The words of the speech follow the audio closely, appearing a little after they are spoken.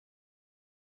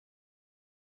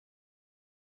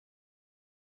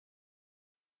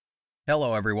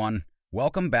Hello everyone,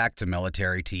 welcome back to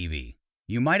Military TV.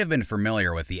 You might have been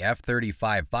familiar with the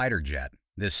F-35 fighter jet.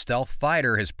 This stealth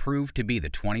fighter has proved to be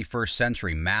the 21st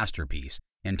century masterpiece,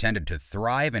 intended to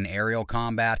thrive in aerial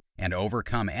combat and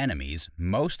overcome enemies'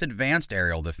 most advanced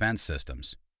aerial defense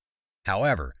systems.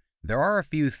 However, there are a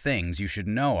few things you should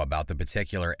know about the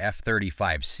particular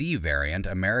F-35C variant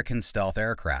American stealth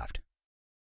aircraft.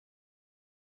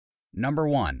 Number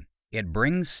 1. It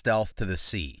brings stealth to the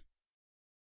sea.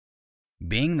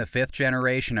 Being the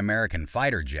fifth-generation American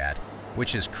fighter jet,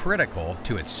 which is critical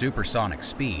to its supersonic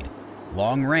speed,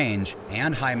 long range,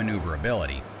 and high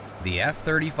maneuverability, the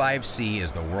F-35C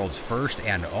is the world's first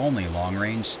and only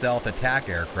long-range stealth attack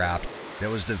aircraft that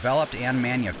was developed and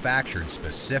manufactured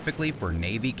specifically for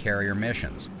Navy carrier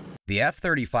missions. The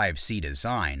F-35C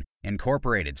design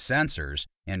incorporated sensors,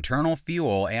 internal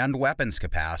fuel and weapons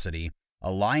capacity,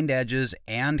 aligned edges,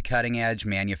 and cutting-edge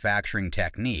manufacturing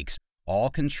techniques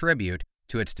all contribute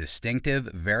to its distinctive,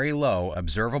 very low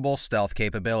observable stealth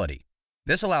capability.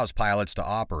 This allows pilots to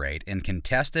operate in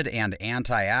contested and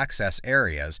anti-access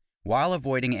areas while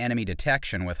avoiding enemy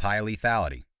detection with high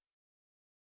lethality.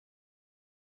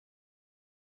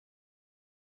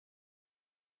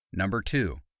 Number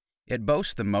 2. It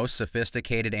boasts the most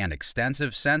sophisticated and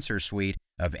extensive sensor suite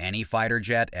of any fighter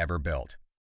jet ever built.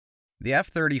 The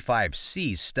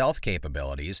F-35C's stealth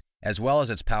capabilities, as well as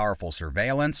its powerful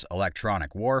surveillance,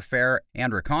 electronic warfare,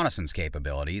 and reconnaissance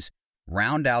capabilities,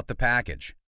 round out the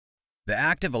package. The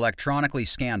Active Electronically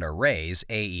Scanned Arrays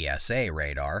 (AESA)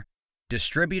 radar,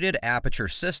 Distributed Aperture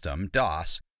System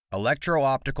 (DAS),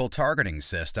 Electro-Optical Targeting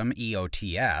System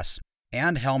 (EOTS),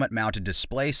 and Helmet-Mounted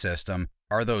Display System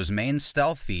are those main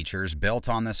stealth features built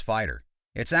on this fighter.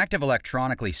 Its Active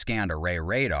Electronically Scanned Array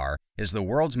radar is the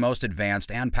world's most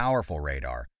advanced and powerful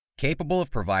radar, capable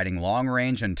of providing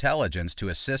long-range intelligence to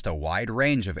assist a wide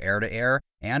range of air-to-air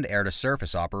and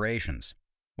air-to-surface operations.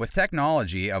 With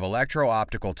technology of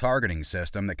Electro-Optical Targeting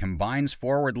System that combines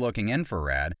forward-looking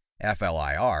infrared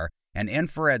 (FLIR) and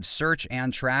Infrared Search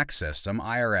and Track System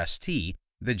 (IRST),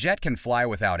 the jet can fly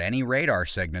without any radar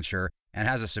signature and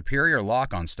has a superior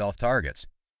lock on stealth targets.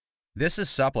 This is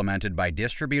supplemented by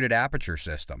Distributed Aperture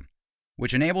System,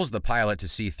 which enables the pilot to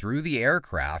see through the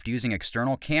aircraft using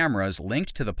external cameras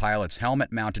linked to the pilot's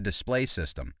helmet-mounted display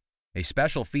system, a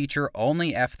special feature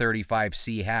only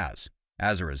F-35C has.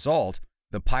 As a result,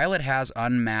 the pilot has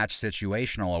unmatched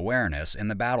situational awareness in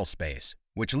the battle space,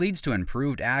 which leads to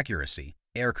improved accuracy,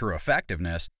 aircrew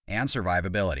effectiveness, and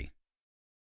survivability.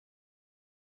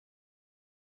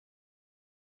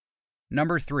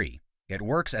 Number 3. It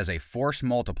works as a force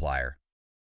multiplier.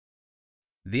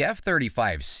 The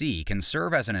F-35C can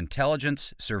serve as an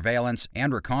intelligence, surveillance,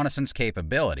 and reconnaissance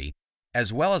capability,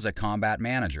 as well as a combat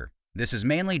manager. This is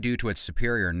mainly due to its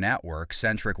superior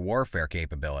network-centric warfare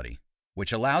capability,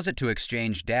 which allows it to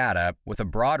exchange data with a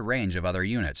broad range of other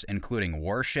units, including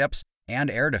warships and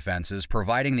air defenses,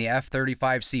 providing the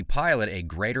F-35C pilot a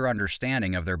greater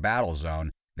understanding of their battle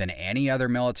zone than any other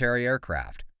military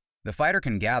aircraft. The fighter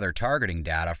can gather targeting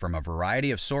data from a variety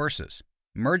of sources,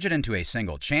 merge it into a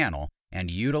single channel,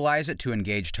 and utilize it to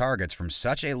engage targets from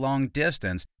such a long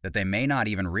distance that they may not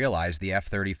even realize the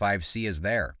F-35C is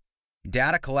there.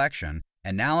 Data collection,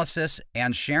 analysis,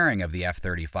 and sharing of the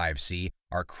F-35C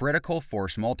are critical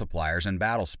force multipliers in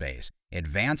battle space,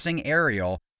 advancing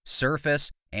aerial,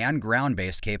 surface, and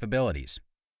ground-based capabilities.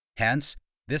 Hence,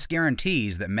 this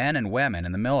guarantees that men and women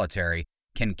in the military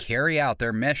can carry out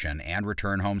their mission and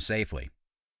return home safely.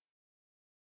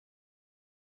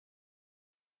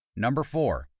 Number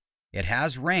 4. It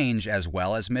has range as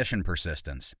well as mission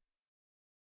persistence.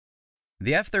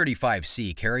 The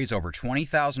F-35C carries over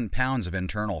 20,000 pounds of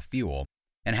internal fuel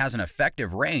and has an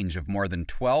effective range of more than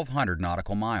 1,200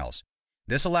 nautical miles.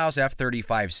 This allows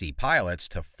F-35C pilots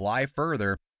to fly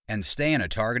further and stay in a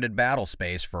targeted battle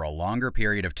space for a longer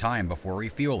period of time before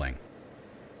refueling.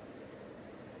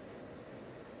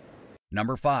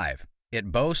 Number 5.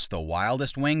 It boasts the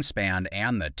wildest wingspan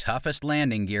and the toughest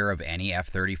landing gear of any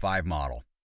F-35 model.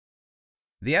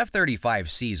 The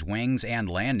F-35C's wings and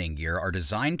landing gear are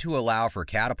designed to allow for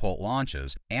catapult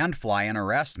launches and fly-in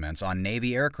arrestments on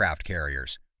Navy aircraft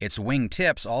carriers. Its wing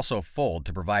tips also fold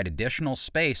to provide additional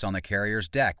space on the carrier's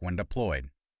deck when deployed.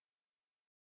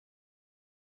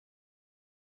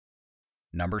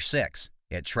 Number 6.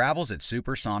 It travels at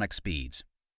supersonic speeds.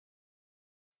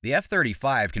 The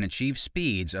F-35 can achieve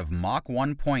speeds of Mach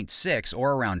 1.6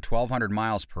 or around 1,200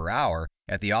 miles per hour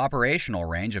at the operational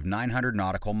range of 900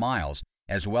 nautical miles,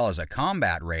 as well as a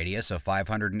combat radius of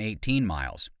 518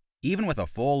 miles. Even with a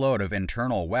full load of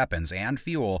internal weapons and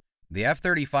fuel, The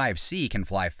F-35C can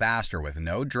fly faster with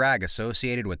no drag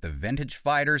associated with the vintage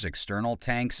fighter's external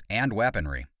tanks and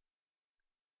weaponry.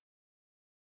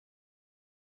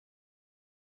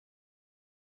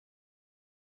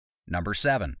 Number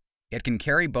 7. It can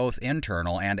carry both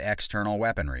internal and external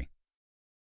weaponry.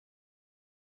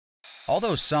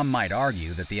 Although some might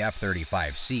argue that the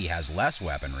F-35C has less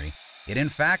weaponry, it in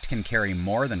fact can carry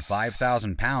more than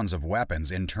 5,000 pounds of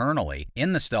weapons internally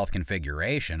in the stealth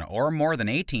configuration, or more than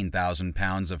 18,000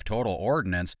 pounds of total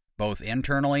ordnance both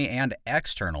internally and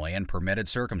externally in permitted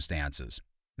circumstances.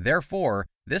 Therefore,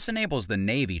 this enables the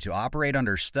Navy to operate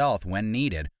under stealth when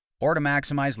needed, or to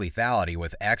maximize lethality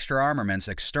with extra armaments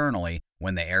externally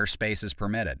when the airspace is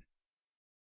permitted.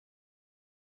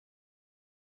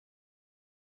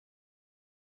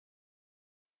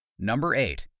 Number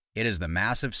 8. It is the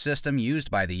massive system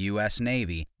used by the U.S.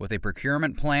 Navy with a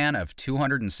procurement plan of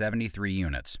 273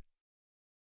 units.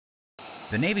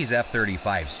 The Navy's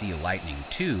F-35C Lightning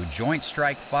II Joint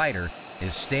Strike Fighter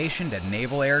is stationed at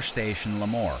Naval Air Station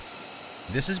Lemoore.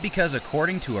 This is because,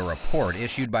 according to a report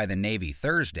issued by the Navy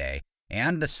Thursday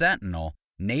and the Sentinel,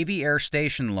 Navy Air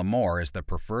Station Lemoore is the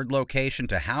preferred location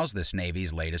to house this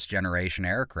Navy's latest generation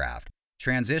aircraft,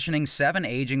 transitioning 7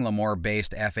 aging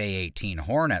Lemoore-based FA-18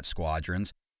 Hornet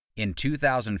squadrons in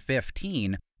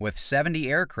 2015, with 70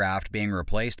 aircraft being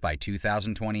replaced by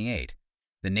 2028.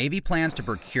 The Navy plans to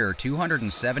procure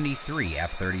 273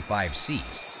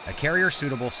 F-35Cs, a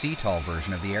carrier-suitable CTOL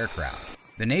version of the aircraft.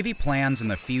 The Navy plans in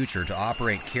the future to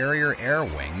operate carrier air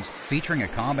wings featuring a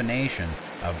combination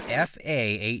of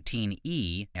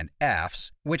FA-18E and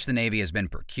Fs, which the Navy has been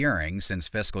procuring since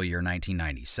fiscal year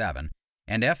 1997,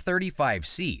 and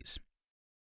F-35Cs.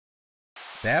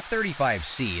 The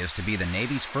F-35C is to be the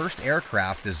Navy's first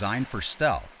aircraft designed for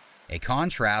stealth, a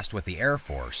contrast with the Air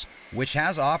Force, which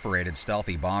has operated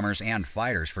stealthy bombers and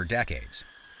fighters for decades.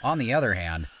 On the other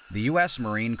hand, the U.S.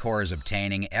 Marine Corps is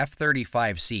obtaining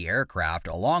F-35C aircraft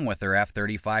along with their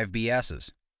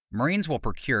F-35BSs. Marines will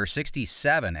procure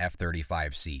 67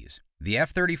 F-35Cs. The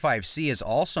F-35C is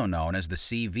also known as the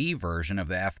CV version of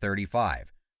the F-35,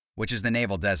 which is the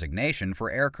naval designation for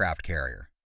aircraft carrier.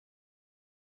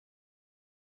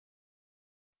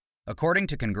 According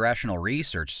to Congressional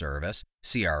Research Service,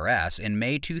 CRS, in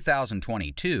May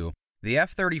 2022, the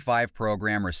F-35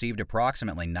 program received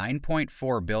approximately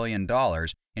 $9.4 billion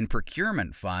in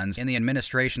procurement funds in the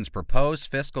administration's proposed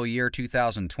fiscal year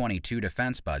 2022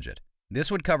 defense budget.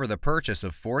 This would cover the purchase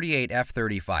of 48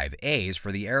 F-35As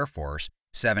for the Air Force,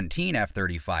 17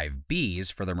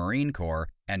 F-35Bs for the Marine Corps,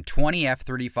 and 20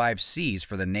 F-35Cs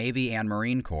for the Navy and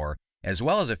Marine Corps, as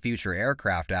well as a future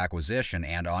aircraft acquisition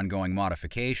and ongoing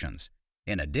modifications.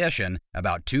 In addition,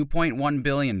 about $2.1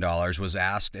 billion was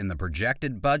asked in the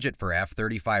projected budget for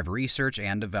F-35 research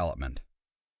and development.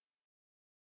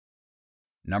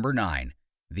 Number 9.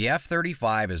 The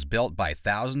F-35 is built by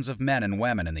thousands of men and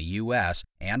women in the U.S.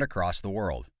 and across the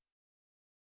world.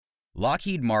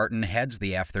 Lockheed Martin heads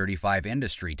the F-35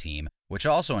 industry team, which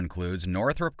also includes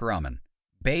Northrop Grumman,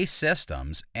 BAE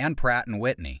Systems, and Pratt &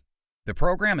 Whitney. The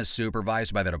program is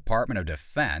supervised by the Department of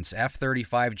Defense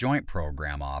F-35 Joint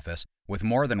Program Office, with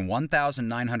more than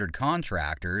 1,900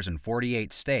 contractors in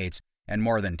 48 states and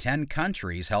more than 10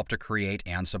 countries help to create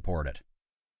and support it.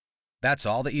 That's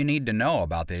all that you need to know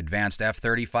about the advanced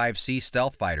F-35C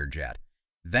stealth fighter jet.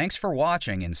 Thanks for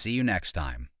watching and see you next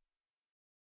time.